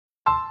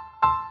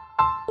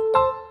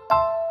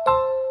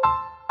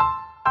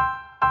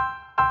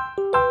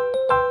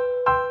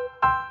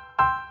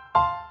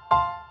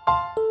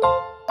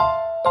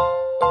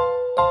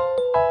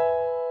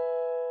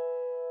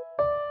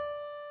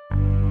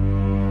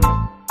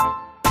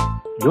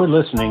You're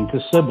listening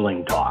to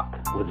Sibling Talk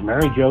with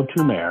Mary Jo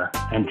Tumer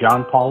and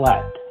John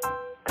Paulette.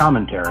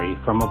 Commentary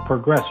from a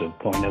progressive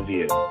point of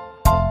view.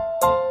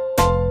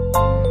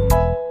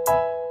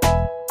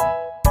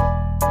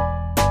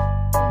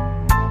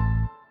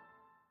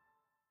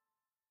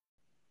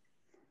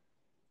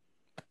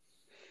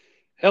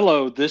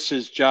 Hello, this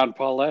is John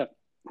Paulette.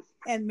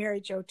 And Mary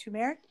Jo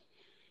Tumer.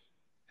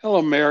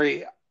 Hello,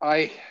 Mary.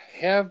 I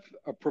have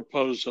a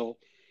proposal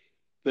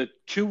that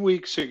 2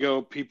 weeks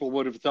ago people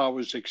would have thought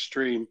was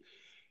extreme.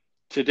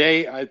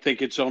 Today, I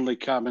think it's only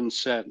common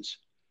sense.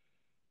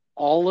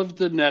 All of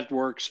the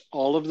networks,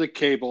 all of the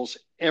cables,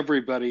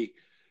 everybody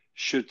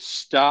should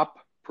stop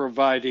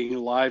providing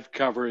live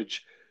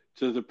coverage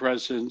to the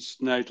president's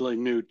nightly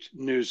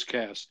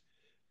newscast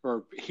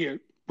or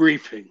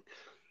briefing.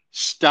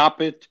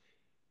 Stop it.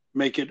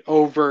 Make it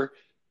over.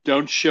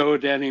 Don't show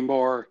it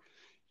anymore.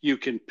 You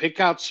can pick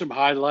out some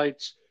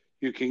highlights.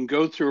 You can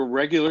go through a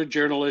regular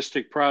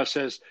journalistic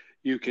process.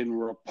 You can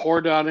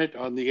report on it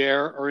on the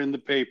air or in the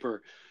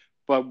paper.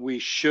 But we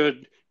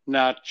should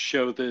not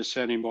show this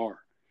anymore.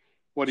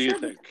 What do you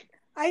think?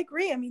 I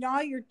agree. I mean,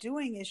 all you're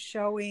doing is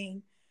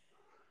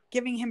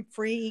giving him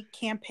free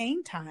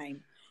campaign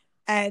time.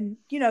 And,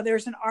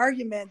 there's an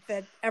argument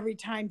that every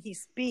time he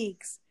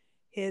speaks,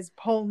 his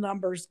poll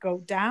numbers go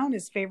down,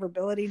 his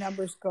favorability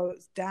numbers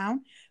goes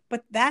down.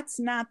 But that's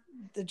not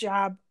the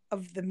job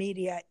of the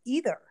media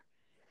either,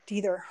 to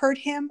either hurt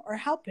him or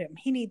help him.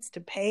 He needs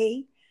to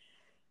pay,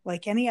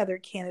 like any other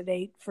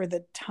candidate, for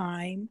the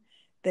time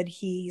that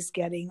he's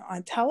getting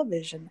on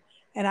television.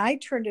 And I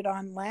turned it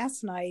on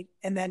last night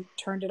and then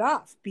turned it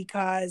off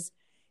because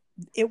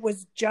it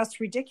was just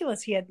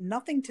ridiculous. He had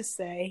nothing to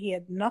say. He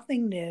had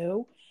nothing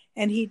new.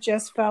 And he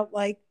just felt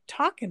like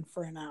talking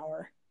for an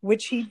hour,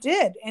 which he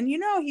did. And,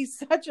 he's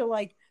such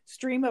a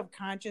stream of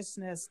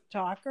consciousness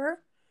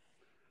talker.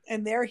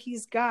 And there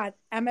he's got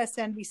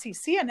MSNBC.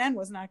 CNN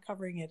was not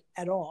covering it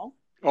at all.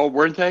 Oh,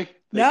 weren't they?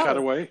 They No. cut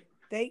away?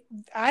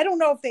 I don't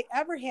know if they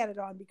ever had it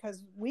on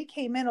because we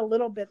came in a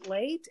little bit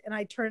late and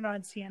I turned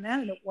on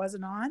CNN and it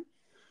wasn't on.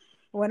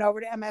 I went over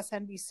to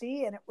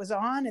MSNBC and it was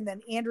on. And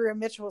then Andrea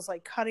Mitchell was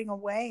cutting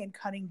away and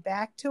cutting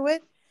back to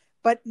it,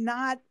 but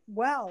not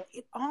well.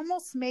 It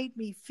almost made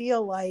me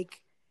feel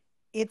like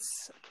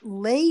it's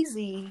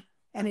lazy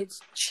and it's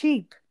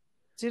cheap.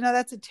 So,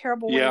 that's a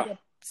terrible way to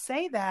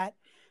say that.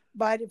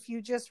 But if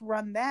you just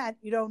run that,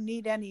 you don't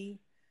need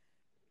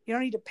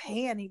to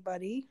pay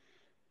anybody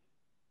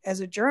as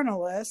a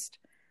journalist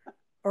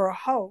or a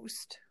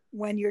host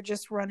when you're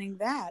just running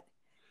that,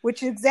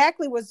 which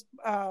exactly was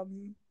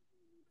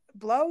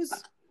Blow's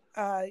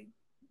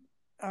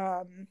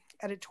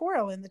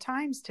editorial in the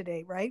Times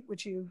today, right?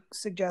 Which you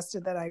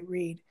suggested that I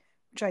read,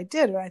 which I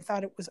did. And I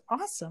thought it was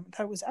awesome. I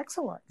thought it was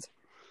excellent.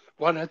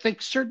 Well, I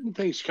think certain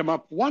things come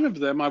up. One of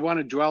them I want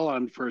to dwell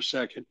on for a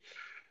second.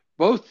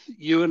 Both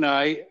you and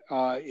I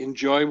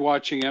enjoy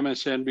watching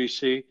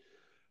MSNBC.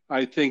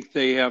 I think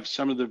they have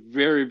some of the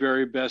very,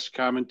 very best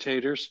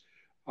commentators.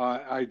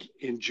 I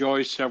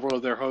enjoy several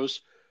of their hosts.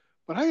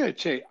 But I got to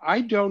tell you,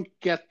 I don't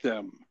get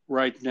them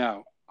right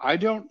now. I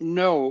don't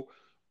know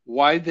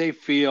why they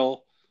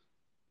feel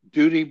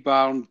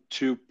duty-bound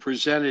to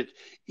present it,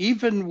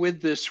 even with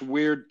this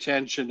weird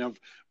tension of,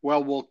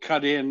 well, we'll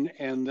cut in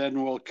and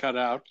then we'll cut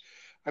out.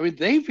 I mean,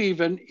 they've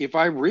even, if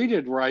I read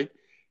it right,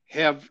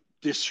 have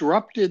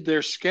disrupted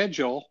their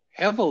schedule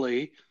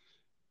heavily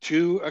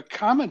to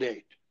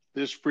accommodate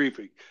this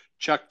briefing.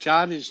 Chuck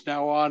Todd is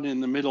now on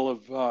in the middle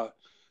of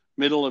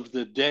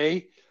the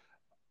day.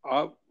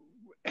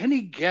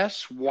 Any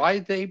guess why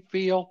they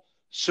feel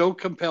so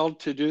compelled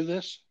to do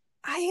this?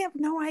 I have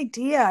no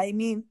idea. I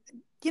mean,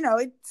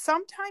 it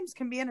sometimes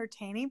can be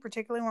entertaining,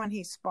 particularly when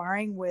he's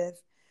sparring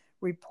with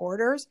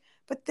reporters,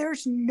 but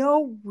there's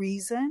no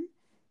reason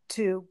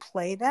to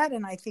play that.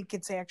 And I think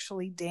it's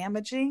actually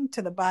damaging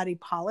to the body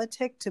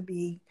politic to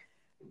be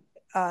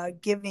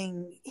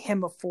giving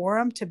him a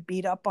forum to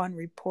beat up on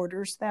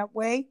reporters that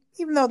way,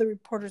 even though the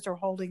reporters are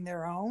holding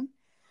their own.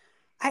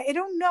 I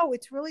don't know.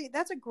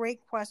 That's a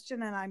great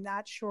question. And I'm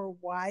not sure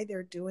why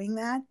they're doing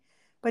that.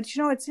 But,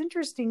 it's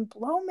interesting.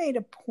 Blow made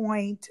a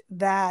point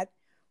that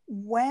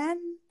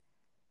when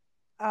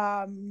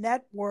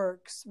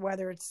networks,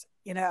 whether it's,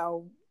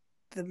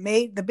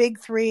 the big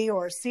three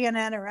or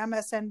CNN or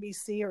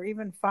MSNBC or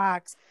even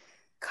Fox,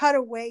 cut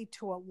away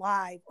to a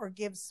live or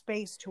give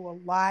space to a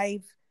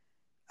live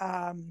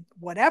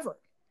whatever,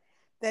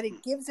 that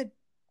it gives it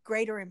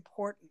greater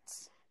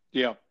importance.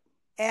 Yeah.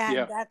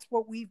 And that's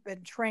what we've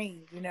been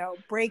trained,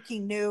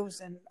 breaking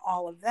news and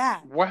all of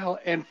that. Well,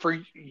 and for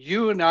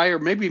you and I, or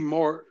maybe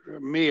more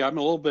me, I'm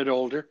a little bit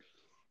older,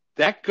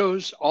 that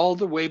goes all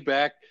the way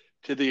back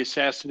to the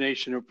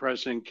assassination of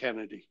President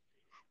Kennedy.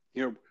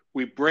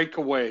 We break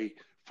away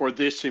for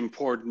this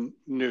important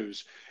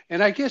news.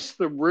 And I guess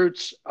the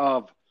roots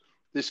of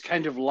this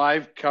kind of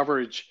live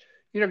coverage,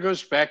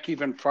 goes back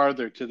even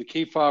farther to the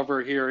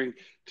Kefauver hearing,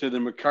 to the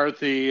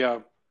McCarthy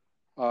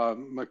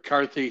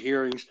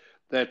hearings,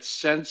 that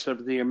sense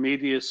of the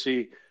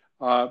immediacy,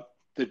 the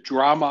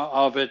drama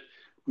of it,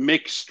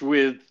 mixed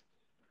with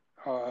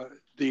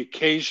the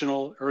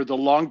occasional or the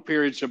long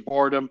periods of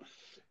boredom.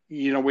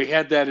 We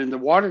had that in the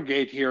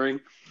Watergate hearing,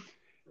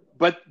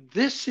 but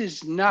this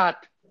is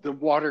not the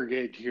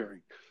Watergate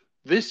hearing.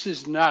 This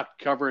is not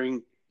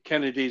covering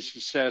Kennedy's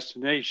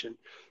assassination.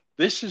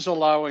 This is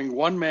allowing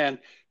one man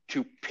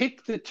to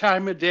pick the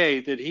time of day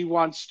that he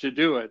wants to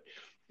do it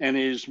and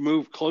is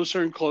moved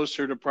closer and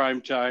closer to prime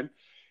time,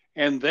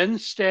 and then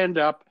stand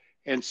up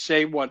and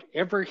say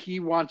whatever he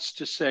wants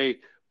to say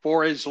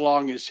for as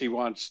long as he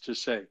wants to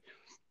say.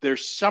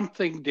 There's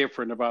something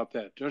different about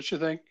that, don't you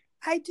think?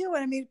 I do.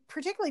 And I mean,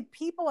 particularly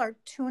people are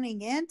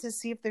tuning in to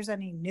see if there's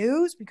any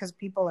news because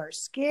people are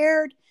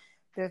scared.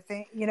 They're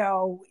thinking,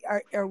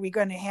 are we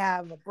going to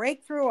have a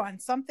breakthrough on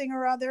something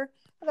or other?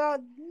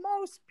 Although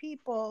most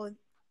people,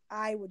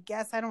 I would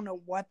guess, I don't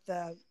know what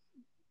the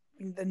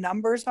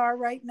numbers are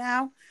right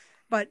now,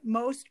 but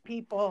most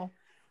people,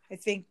 I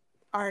think,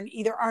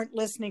 aren't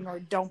listening or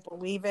don't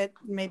believe it.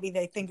 Maybe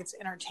they think it's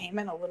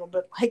entertainment, a little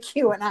bit like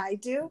you and I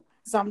do.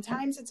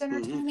 Sometimes it's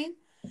entertaining.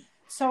 Mm-hmm.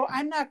 So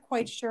I'm not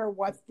quite sure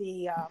what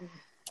the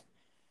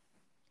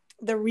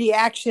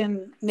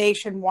reaction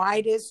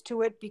nationwide is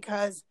to it,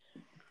 because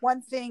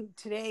one thing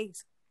today,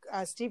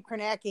 Steve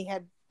Kornacki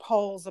had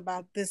polls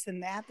about this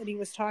and that he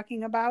was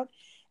talking about.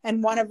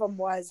 And one of them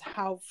was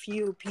how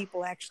few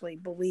people actually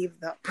believe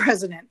the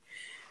president,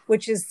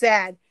 which is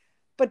sad.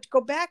 But to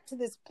go back to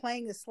this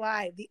playing this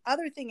live, the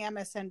other thing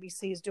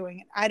MSNBC is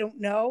doing, and I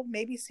don't know,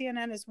 maybe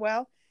CNN as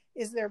well,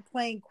 is they're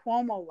playing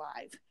Cuomo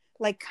live,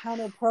 like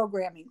counter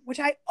programming, which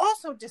I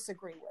also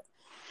disagree with.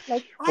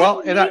 Like,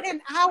 I need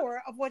an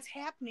hour of what's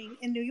happening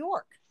in New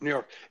York.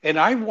 And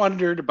I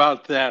wondered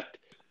about that.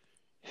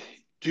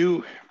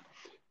 Do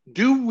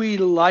we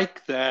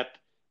like that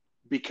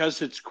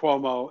because it's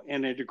Cuomo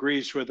and it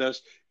agrees with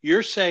us?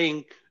 You're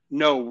saying,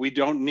 no, we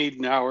don't need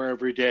an hour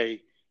every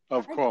day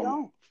of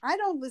Cuomo. I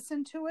don't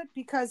listen to it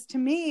because to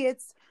me,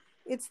 it's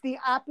the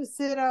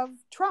opposite of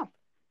Trump.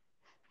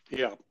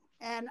 Yeah.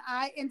 And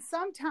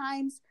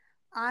sometimes,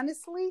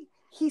 honestly,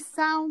 he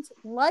sounds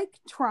like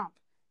Trump,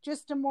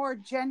 just a more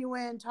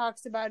genuine,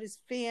 talks about his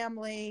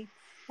family.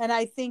 And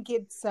I think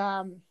it's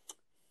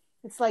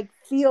like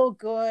feel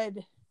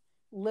good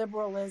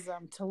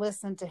liberalism to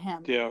listen to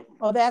him. Yeah.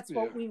 Oh, that's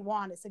what we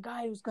want. It's a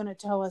guy who's going to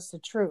tell us the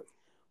truth.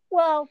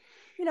 Well,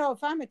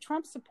 if I'm a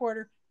Trump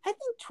supporter, I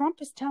think Trump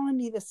is telling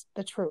me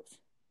the truth.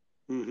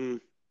 Mm-hmm.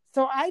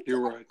 So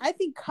You're right. I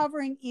think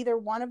covering either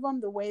one of them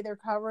the way they're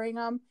covering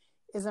them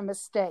is a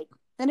mistake.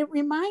 And it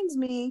reminds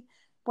me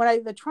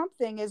the Trump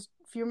thing is,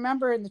 if you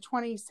remember in the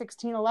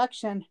 2016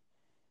 election,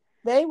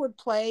 they would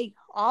play,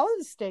 all of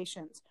the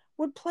stations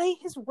would play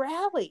his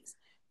rallies.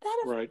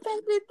 That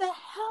offended the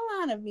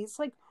hell out of me. It's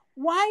like,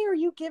 why are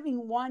you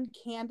giving one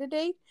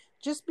candidate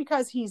just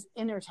because he's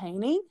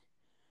entertaining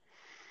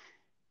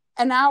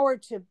an hour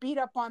to beat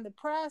up on the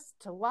press,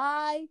 to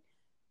lie,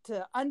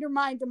 to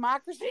undermine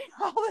democracy,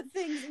 all the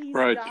things he's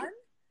done?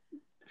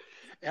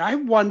 I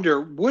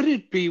wonder, would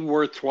it be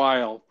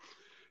worthwhile?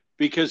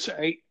 Because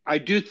I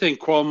do think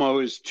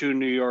Cuomo is too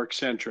New York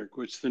centric,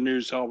 which the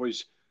news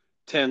always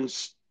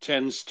tends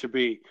to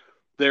be.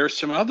 There are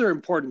some other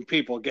important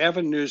people.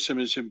 Gavin Newsom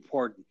is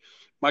important.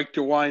 Mike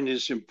DeWine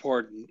is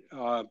important.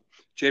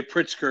 Jay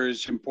Pritzker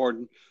is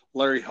important.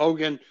 Larry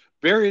Hogan,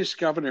 various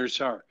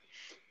governors are.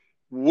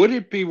 Would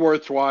it be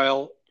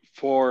worthwhile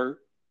for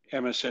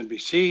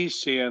MSNBC,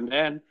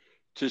 CNN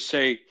to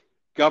say,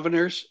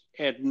 governors,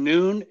 at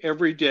noon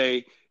every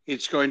day,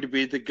 it's going to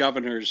be the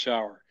governor's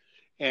hour,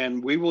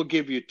 and we will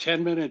give you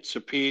 10 minutes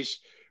apiece.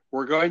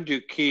 We're going to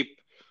keep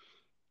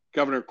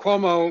Governor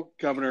Cuomo,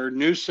 Governor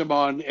Newsom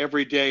on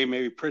every day,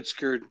 maybe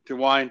Pritzker,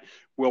 DeWine.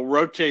 We'll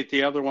rotate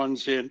the other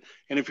ones in.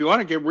 And if you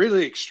want to get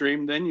really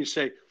extreme, then you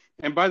say,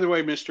 and by the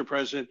way, Mr.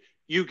 President,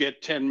 you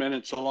get 10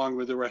 minutes along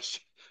with the rest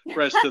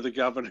of the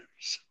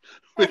governors.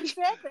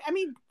 Exactly. I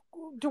mean,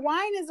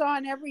 DeWine is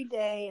on every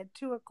day at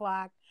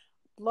 2:00.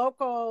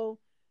 Local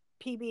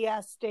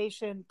PBS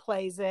station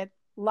plays it.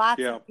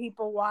 Lots of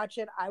people watch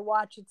it. I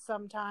watch it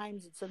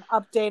sometimes. It's an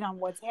update on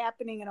what's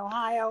happening in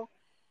Ohio.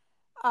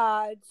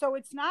 So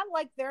it's not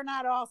like they're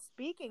not all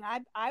speaking.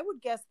 I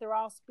would guess they're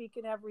all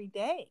speaking every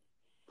day.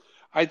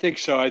 I think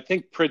so. I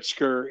think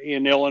Pritzker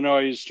in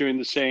Illinois is doing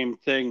the same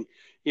thing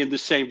in the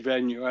same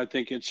venue. I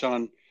think it's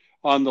on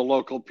the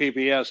local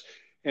PBS.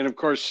 And of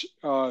course,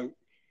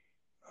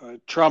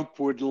 Trump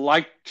would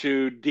like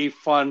to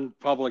defund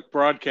public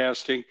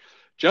broadcasting,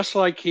 just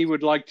like he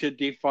would like to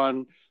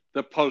defund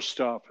the post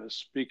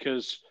office,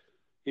 because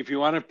if you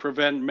want to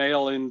prevent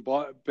mail-in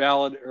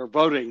ballot or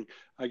voting,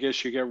 I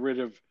guess you get rid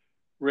of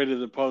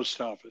the post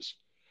office.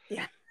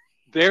 Yeah.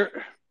 There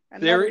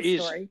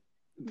is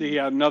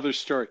another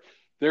story.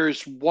 There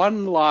is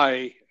one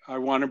lie I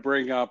want to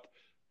bring up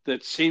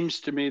that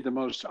seems to me the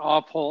most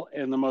awful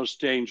and the most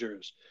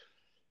dangerous.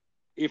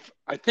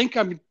 I think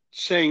I'm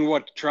saying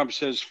what Trump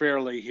says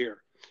fairly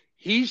here.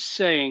 He's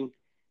saying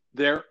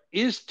there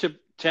is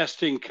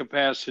testing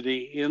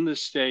capacity in the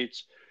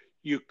states.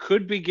 You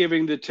could be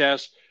giving the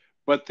test,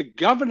 but the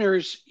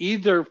governors,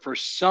 either for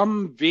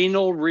some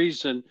venal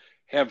reason,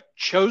 have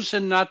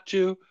chosen not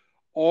to,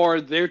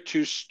 or they're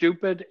too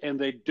stupid and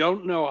they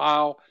don't know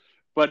how.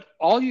 But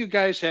all you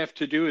guys have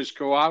to do is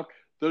go out.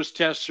 Those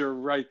tests are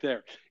right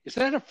there. Is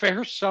that a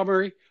fair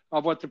summary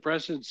of what the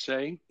president's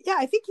saying? Yeah,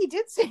 I think he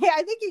did say,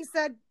 I think he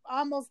said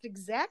almost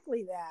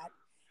exactly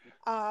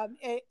that.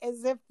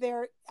 As if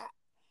they're,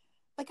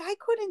 like, I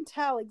couldn't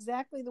tell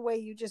exactly the way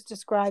you just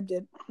described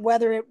it,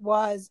 whether it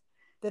was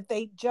that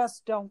they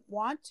just don't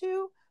want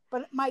to,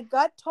 but my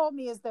gut told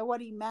me is that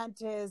what he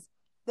meant is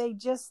they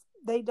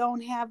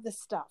don't have the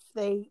stuff.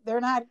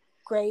 They're not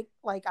great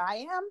like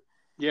I am.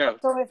 Yeah,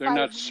 so they're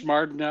not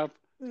smart enough.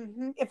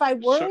 Mm-hmm. If I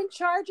were in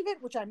charge of it,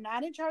 which I'm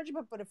not in charge of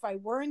it, but if I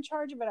were in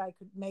charge of it, I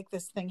could make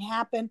this thing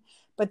happen.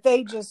 But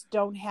they just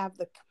don't have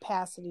the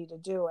capacity to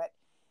do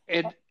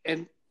it.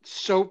 And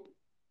so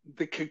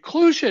the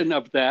conclusion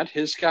of that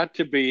has got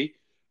to be,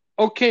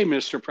 okay,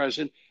 Mr.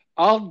 President,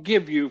 I'll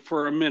give you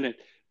for a minute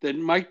that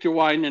Mike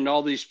DeWine and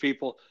all these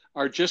people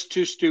are just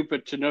too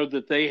stupid to know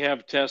that they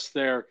have tests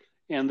there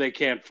and they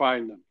can't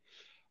find them.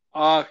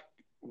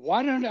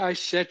 Why don't I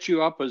set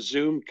you up a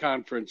Zoom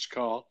conference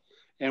call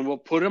and we'll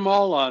put them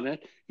all on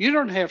it. You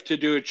don't have to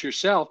do it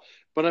yourself,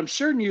 but I'm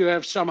certain you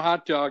have some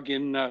hot dog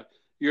in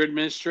your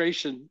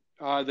administration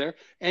there,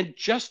 and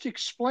just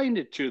explain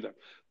it to them.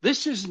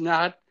 This is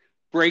not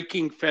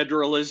breaking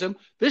federalism.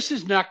 This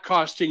is not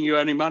costing you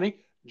any money.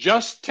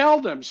 Just tell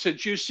them,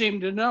 since you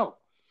seem to know.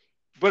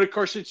 But of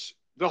course,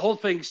 the whole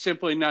thing's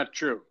simply not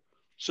true.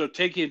 So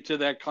taking it to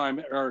that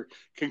climate or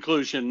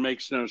conclusion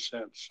makes no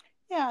sense.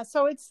 Yeah,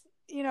 so it's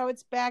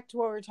back to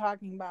what we're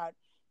talking about.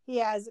 He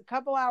has a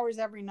couple hours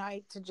every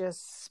night to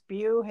just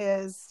spew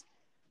his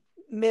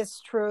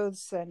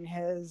mistruths and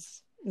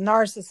his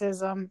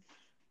narcissism,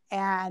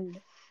 and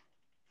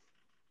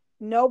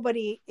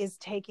nobody is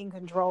taking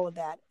control of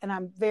that. And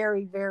I'm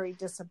very, very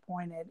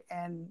disappointed.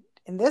 And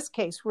in this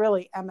case,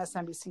 really,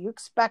 MSNBC, you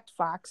expect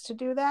Fox to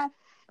do that,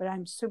 but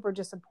I'm super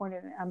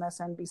disappointed in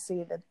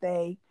MSNBC that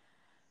they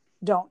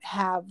don't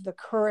have the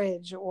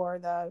courage or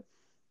the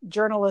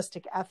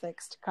journalistic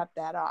ethics to cut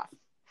that off.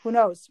 Who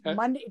knows?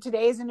 Monday,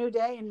 today is a new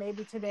day, and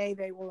maybe today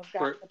they will have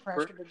got the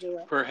pressure to do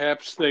it.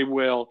 Perhaps they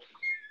will,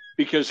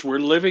 because we're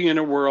living in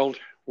a world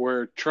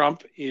where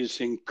Trump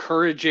is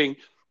encouraging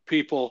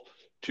people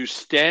to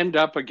stand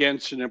up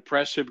against an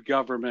oppressive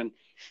government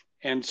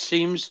and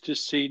seems to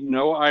see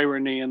no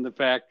irony in the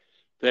fact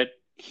that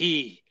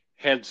he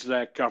heads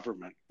that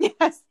government.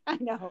 Yes, I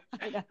know.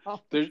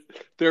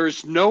 There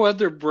is no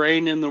other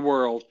brain in the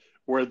world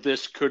where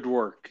this could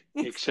work,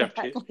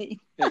 exactly.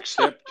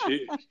 except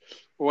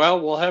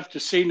well, we'll have to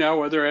see now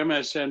whether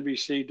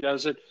MSNBC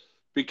does it,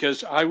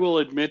 because I will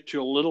admit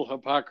to a little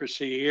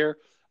hypocrisy here.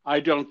 I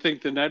don't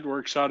think the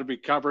networks ought to be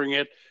covering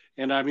it,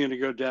 and I'm going to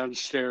go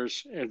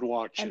downstairs and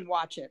watch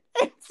it.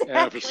 Exactly.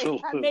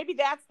 Absolutely. Maybe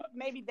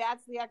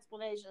that's the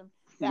explanation.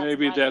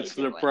 Maybe that's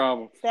the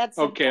problem.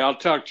 Okay, I'll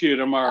talk to you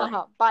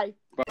tomorrow. Bye.